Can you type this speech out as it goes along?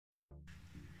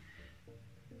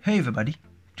Hey everybody,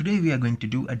 today we are going to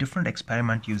do a different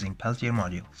experiment using Peltier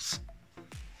modules.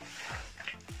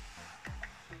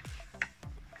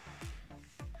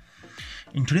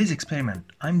 In today's experiment,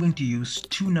 I'm going to use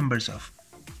two numbers of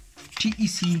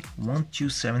TAYSEER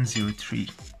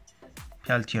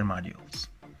Peltier modules.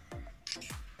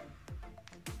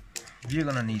 We're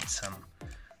gonna need some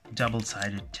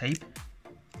double-sided tape,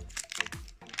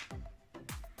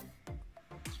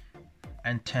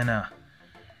 antenna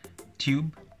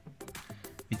tube,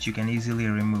 which you can easily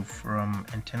remove from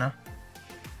antenna.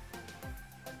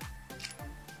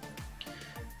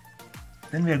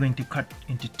 Then we are going to cut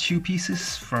into two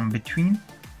pieces from between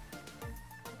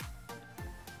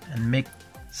and make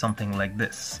something like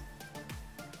this.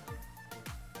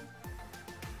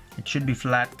 It should be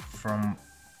flat from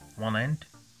one end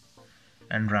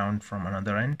and round from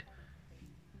another end.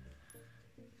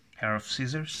 Pair of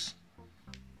scissors,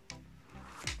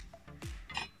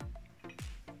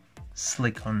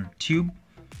 silicone tube,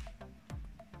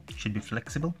 should be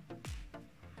flexible.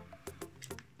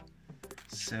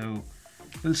 So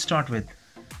we'll start with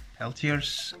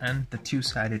Peltiers and the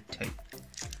two-sided tape.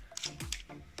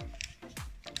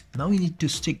 Now we need to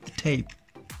stick the tape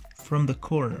from the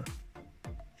corner,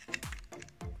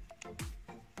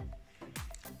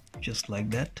 just like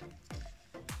that.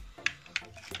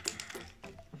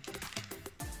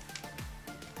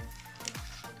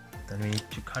 Then we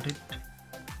need to cut it.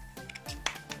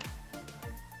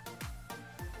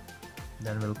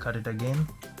 Then we'll cut it again,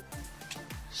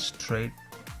 straight.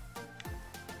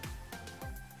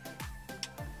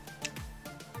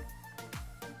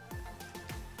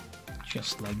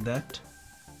 Just like that.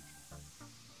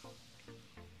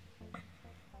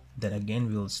 Then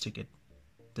again we'll stick it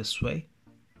this way.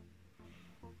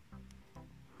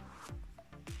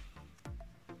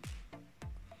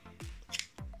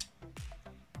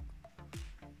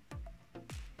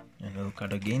 And we'll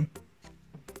cut again.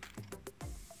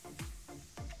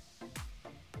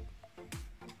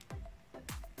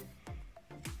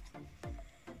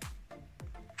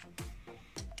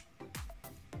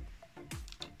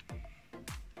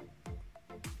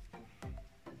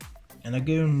 And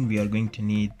again we are going to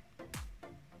need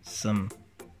some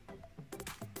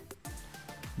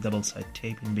double-sided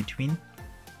tape in between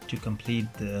to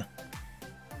complete the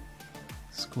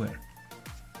square.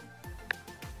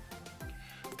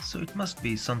 So it must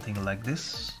be something like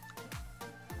this.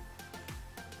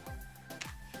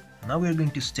 Now we are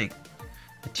going to stick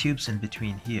the tubes in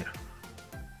between here.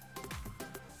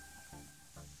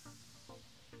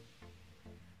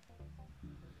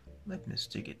 Let me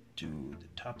stick it to the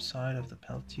top side of the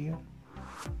Peltier,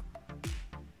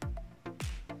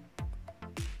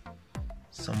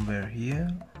 somewhere here,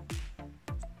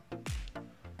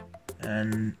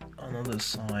 and another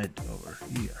side over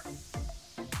here.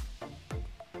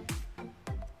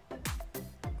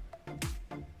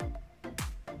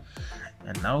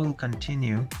 And now we'll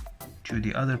continue to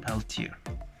the other Peltier.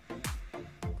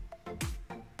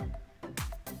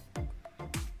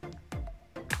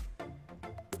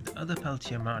 The other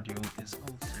Peltier module is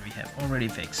also, we have already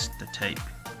fixed the tape.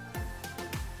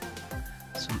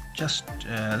 So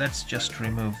let's just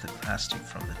remove the plastic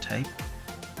from the tape.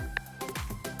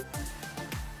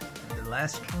 And the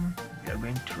last one, we are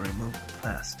going to remove the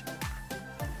plastic.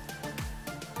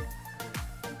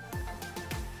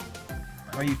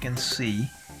 Now you can see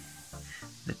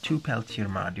the two Peltier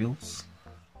modules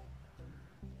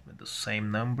with the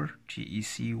same number,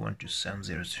 TAYSEER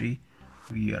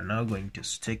we are now going to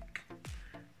stick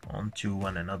onto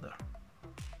one another.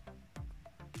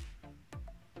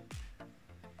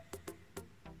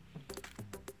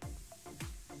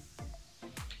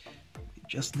 You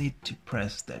just need to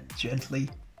press that gently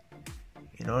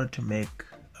in order to make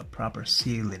a proper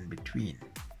seal in between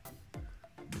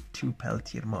the two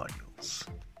Peltier modules.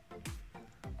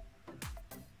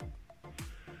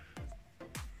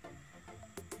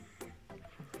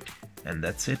 And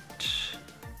that's it.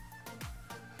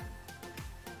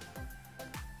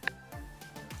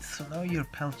 So now your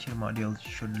Peltier module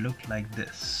should look like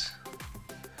this.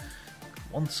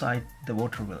 One side the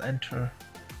water will enter,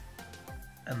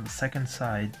 and the second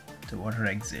side the water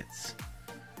exits.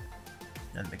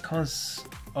 And because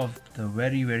of the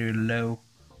very low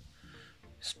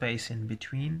space in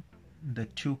between the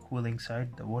two cooling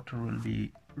side, the water will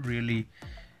be really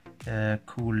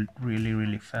cooled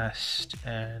really fast,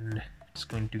 and it's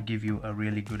going to give you a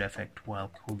really good effect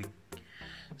while cooling.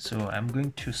 So I'm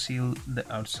going to seal the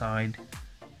outside,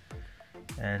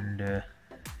 and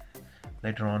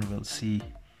later on we'll see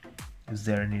is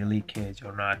there any leakage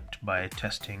or not by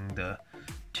testing the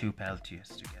two Peltiers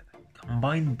together.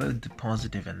 Combine both the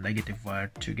positive and negative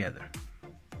wire together.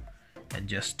 and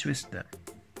just twist them.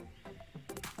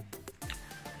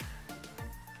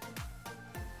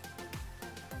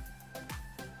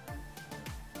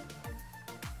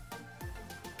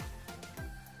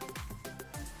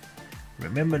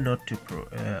 Remember not to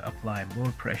apply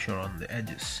more pressure on the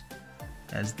edges,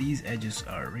 as these edges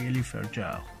are really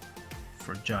fragile,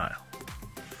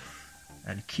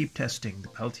 and keep testing the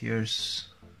Peltiers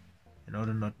in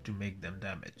order not to make them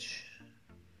damage.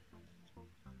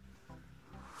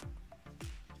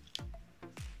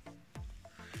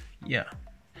 Yeah,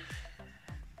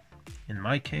 in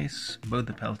my case, both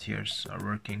the Peltiers are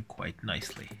working quite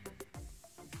nicely.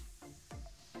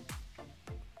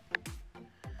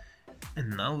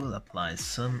 And now we'll apply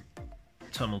some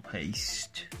tunnel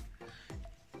paste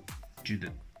to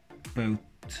the both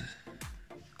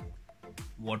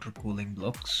water cooling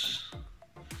blocks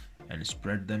and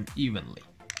spread them evenly.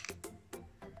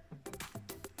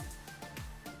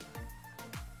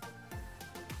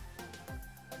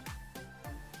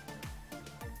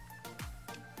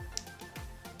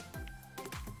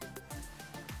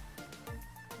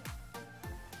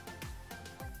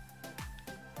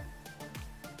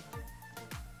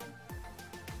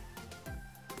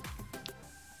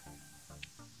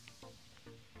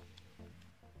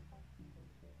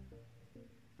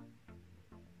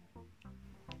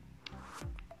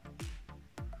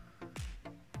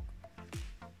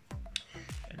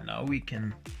 Now we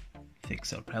can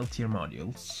fix our Peltier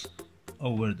modules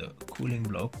over the cooling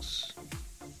blocks,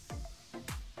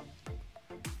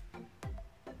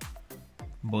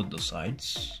 both the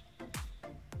sides,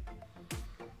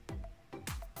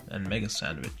 and make a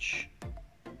sandwich.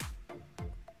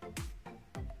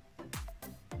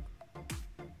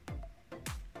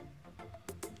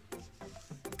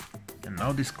 And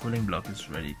now this cooling block is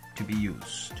ready to be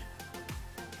used.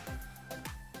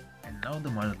 Now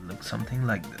the model looks something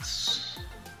like this.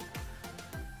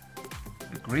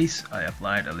 The grease I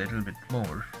applied a little bit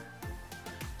more,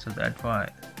 so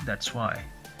that's why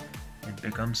it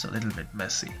becomes a little bit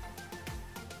messy.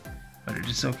 But it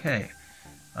is okay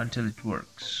until it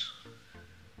works.